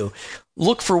requires you to do.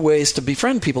 Look for ways to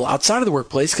befriend people outside of the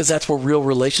workplace, because that's where real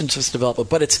relationships develop.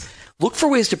 But it's look for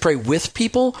ways to pray with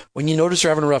people when you notice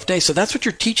they're having a rough day. So that's what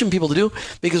you're teaching people to do,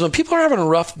 because when people are having a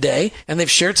rough day and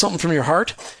they've shared something from your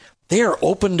heart, they are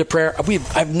open to prayer.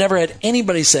 I've never had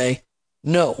anybody say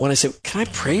no. When I say, can I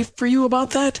pray for you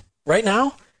about that right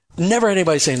now? Never had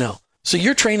anybody say no. So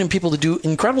you're training people to do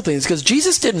incredible things, because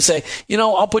Jesus didn't say,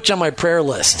 I'll put you on my prayer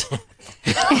list.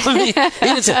 He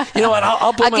didn't say, what,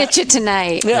 I'll get you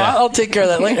tonight. Yeah, I'll take care of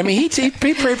that later. He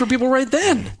prayed for people right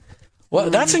then.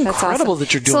 Well, that's incredible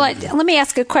that you're doing. So let me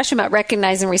ask a question about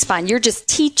recognize and respond. You're just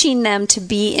teaching them to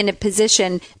be in a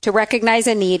position to recognize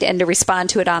a need and to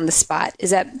respond to it on the spot. Is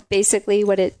that basically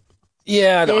what it?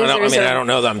 Yeah, I don't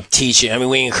know that I'm teaching.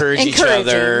 We encourage each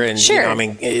other, and sure.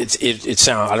 It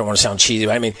sounds. I don't want to sound cheesy,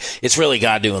 but it's really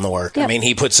God doing the work. Yep.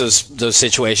 He puts those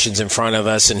situations in front of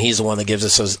us, and He's the one that gives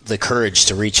us the courage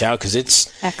to reach out, because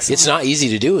it's not easy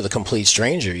to do with a complete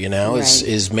stranger. Right.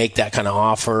 Is make that kind of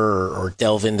offer or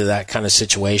delve into that kind of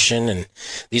situation. And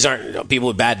these aren't people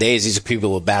with bad days; these are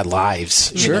people with bad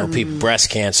lives. Sure. People,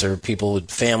 breast cancer, people with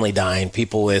family dying,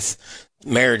 people with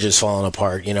marriages falling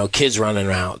apart, kids running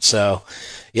out. So,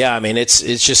 yeah, it's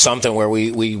just something where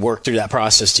we work through that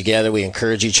process together. We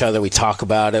encourage each other. We talk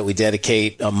about it. We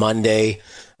dedicate a Monday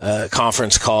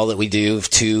conference call that we do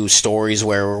to stories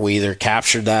where we either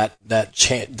captured that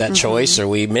choice or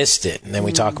we missed it. And then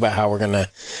we talk about how we're going to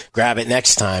grab it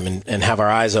next time and have our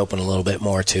eyes open a little bit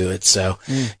more to it. So,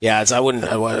 yeah, I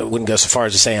wouldn't go so far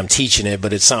as to say I'm teaching it,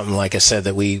 but it's something, like I said,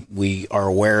 that we are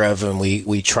aware of, and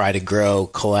we try to grow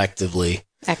collectively.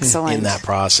 Excellent. In that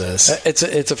process.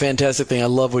 It's a fantastic thing. I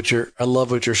love what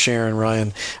you're sharing,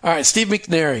 Ryan. All right, Steve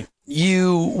McNary.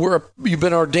 You've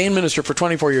been ordained minister for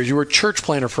 24 years. You were a church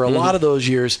planner for a lot of those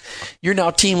years. You're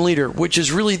now team leader, which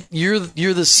is really you're the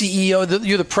CEO.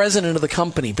 You're the president of the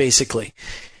company, basically.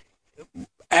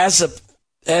 As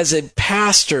a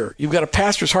pastor, you've got a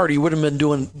pastor's heart. You would have been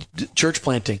doing church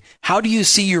planting. How do you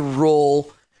see your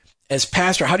role as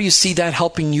pastor? How do you see that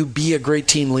helping you be a great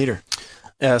team leader?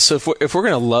 Yeah. So if we're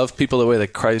going to love people the way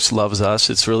that Christ loves us,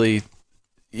 it's really.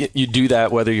 You do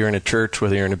that whether you're in a church,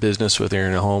 whether you're in a business, whether you're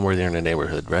in a home, whether you're in a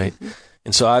neighborhood, right? Mm-hmm.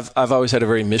 And so I've always had a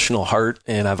very missional heart,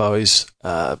 and I've always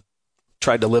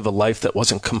tried to live a life that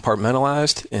wasn't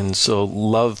compartmentalized. And so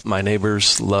love my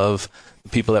neighbors, love the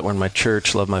people that were in my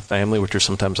church, love my family, which are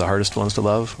sometimes the hardest ones to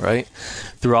love, right?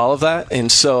 Through all of that.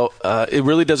 And so it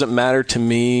really doesn't matter to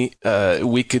me.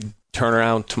 We could turn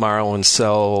around tomorrow and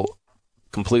sell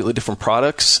completely different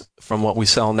products from what we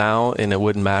sell now, and it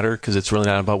wouldn't matter, because it's really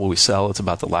not about what we sell. It's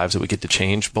about the lives that we get to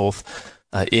change, both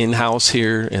in-house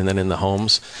here and then in the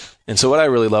homes. And so what I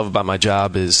really love about my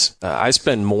job is I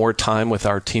spend more time with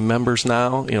our team members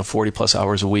now, 40 plus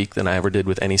hours a week, than I ever did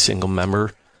with any single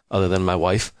member other than my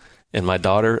wife and my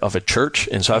daughter of a church.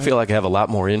 And so I feel like I have a lot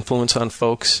more influence on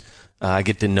folks. I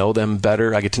get to know them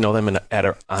better. I get to know them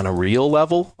on a real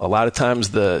level. A lot of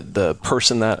times the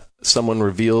person that someone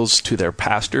reveals to their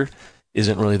pastor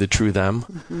isn't really the true them,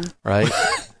 right?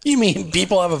 You mean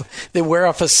people they wear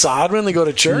a facade when they go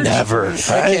to church? Never. I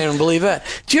can't even believe that.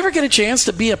 Do you ever get a chance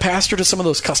to be a pastor to some of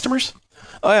those customers?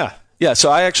 Oh, yeah. Yeah,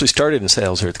 so I actually started in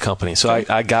sales here at the company. So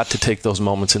I got to take those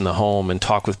moments in the home and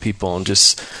talk with people and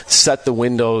just set the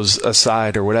windows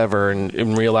aside or whatever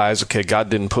and realize, okay, God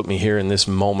didn't put me here in this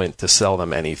moment to sell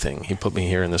them anything. He put me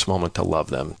here in this moment to love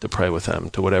them, to pray with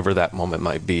them, to whatever that moment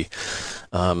might be.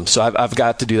 So I've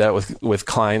got to do that with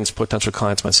clients, potential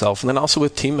clients myself, and then also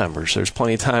with team members. There's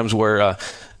plenty of times where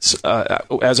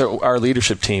as our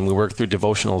leadership team, we work through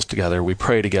devotionals together. We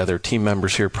pray together. Team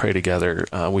members here pray together.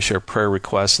 We share prayer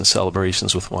requests and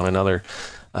celebrations with one another.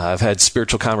 I've had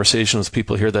spiritual conversations with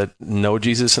people here that know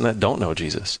Jesus and that don't know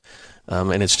Jesus.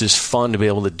 And it's just fun to be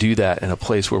able to do that in a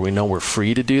place where we know we're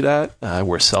free to do that.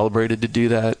 We're celebrated to do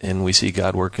that, and we see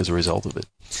God work as a result of it.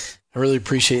 I really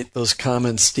appreciate those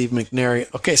comments, Steve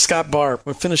McNary. Okay, Scott Barr,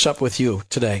 we'll finish up with you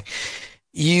today.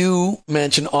 You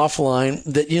mentioned offline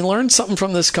that you learned something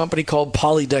from this company called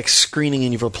Polydeck Screening,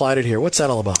 and you've applied it here. What's that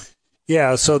all about?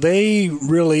 Yeah, so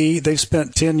they've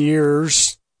spent 10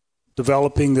 years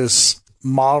developing this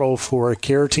model for a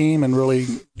care team and really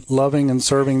loving and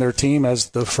serving their team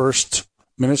as the first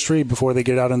ministry before they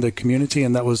get out into the community.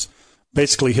 And that was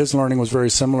basically his learning was very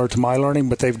similar to my learning,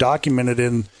 but they've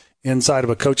documented inside of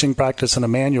a coaching practice and a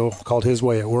manual called His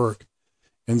Way at Work.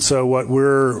 And so what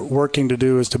we're working to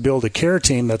do is to build a care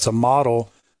team that's a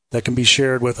model that can be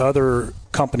shared with other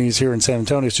companies here in San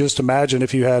Antonio. So just imagine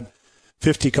if you had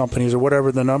 50 companies or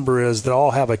whatever the number is that all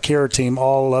have a care team,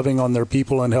 all loving on their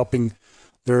people and helping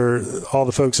all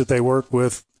the folks that they work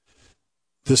with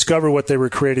discover what they were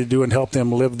created to do and help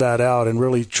them live that out and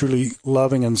really truly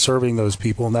loving and serving those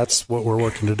people. And that's what we're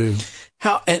working to do.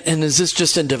 How and is this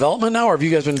just in development now, or have you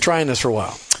guys been trying this for a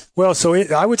while? Well, so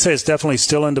I would say it's definitely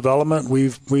still in development.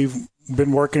 We've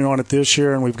been working on it this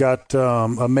year, and we've got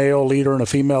a male leader and a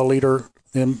female leader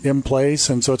in place,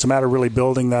 and so it's a matter of really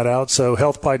building that out. So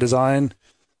Health by Design.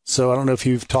 So I don't know if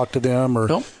you've talked to them or.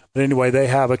 Nope. But anyway, they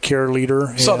have a care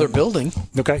leader. Saw their building.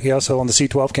 Okay, yeah. So on the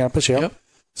C12 campus, yeah. Yep.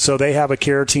 So they have a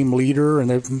care team leader, and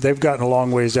they've gotten a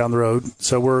long ways down the road.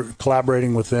 So we're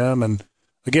collaborating with them, and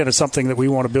again, it's something that we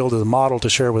want to build as a model to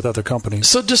share with other companies.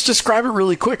 So just describe it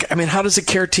really quick. I mean, how does a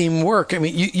care team work? I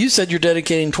mean, you said you're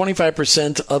dedicating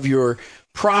 25% of your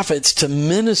profits to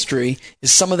ministry.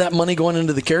 Is some of that money going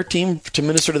into the care team to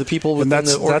minister to the people within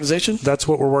the organization? That's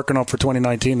what we're working on for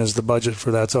 2019 is the budget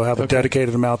for that. So I have a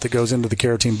dedicated amount that goes into the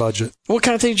care team budget. What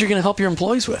kind of things are you going to help your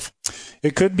employees with?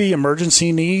 It could be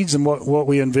emergency needs, and what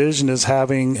we envision is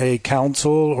having a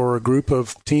council or a group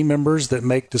of team members that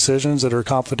make decisions that are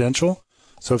confidential.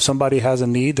 So if somebody has a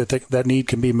need, that need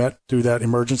can be met through that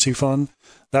emergency fund.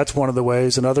 That's one of the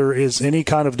ways. Another is any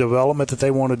kind of development that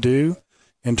they want to do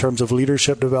in terms of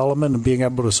leadership development and being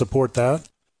able to support that.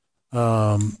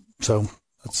 So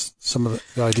that's some of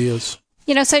the ideas.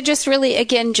 So just really,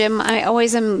 again, Jim, I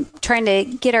always am trying to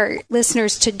get our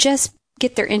listeners to just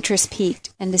get their interest piqued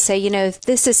and to say, if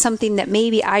this is something that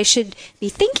maybe I should be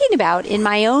thinking about in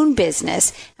my own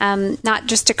business, not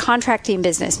just a contracting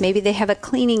business. Maybe they have a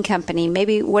cleaning company,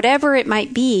 maybe whatever it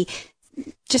might be,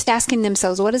 just asking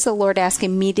themselves, what is the Lord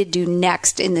asking me to do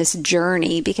next in this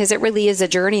journey? Because it really is a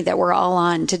journey that we're all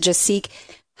on to just seek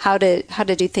how to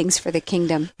do things for the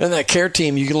kingdom. And that care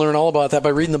team, you can learn all about that by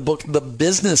reading the book, The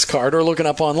Business Card, or looking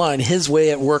up online,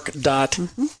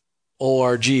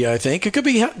 hiswayatwork.org, I think. It could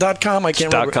be .com. I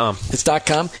can't remember. .com. It's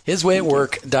 .com.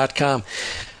 Hiswayatwork.com.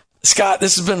 Scott,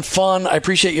 this has been fun. I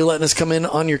appreciate you letting us come in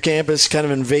on your campus, kind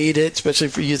of invade it, especially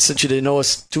for you since you didn't know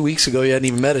us 2 weeks ago. You hadn't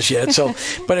even met us yet. So,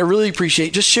 but I really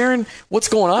appreciate just sharing what's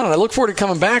going on. And I look forward to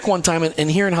coming back one time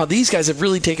and hearing how these guys have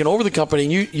really taken over the company.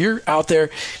 And you're out there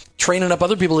training up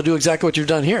other people to do exactly what you've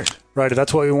done here. Right.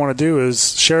 That's what we want to do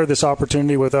is share this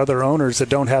opportunity with other owners that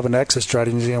don't have an exit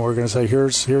strategy. And we're going to say,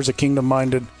 here's a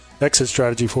kingdom-minded exit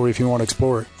strategy for you if you want to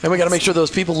explore it. And we got to make sure those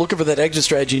people looking for that exit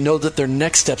strategy know that their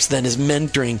next steps then is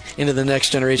mentoring into the next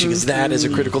generation, because that is a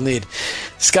critical need.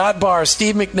 Scott Barr,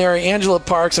 Steve McNary, Angela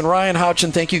Parks, and Ryan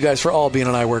Houchin, thank you guys for all being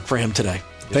on I Work for Him today.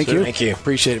 Thank you. Thank you.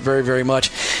 Appreciate it very, very much.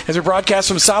 As we broadcast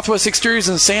from Southwest Exteriors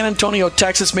in San Antonio,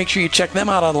 Texas, make sure you check them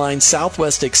out online,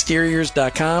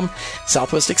 southwestexteriors.com,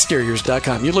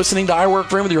 southwestexteriors.com. You're listening to I Work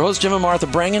for Him with your host, Jim and Martha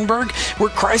Brangenberg. We're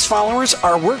Christ followers.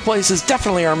 Our workplace is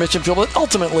definitely our mission field, but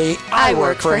ultimately, I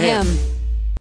work for Him.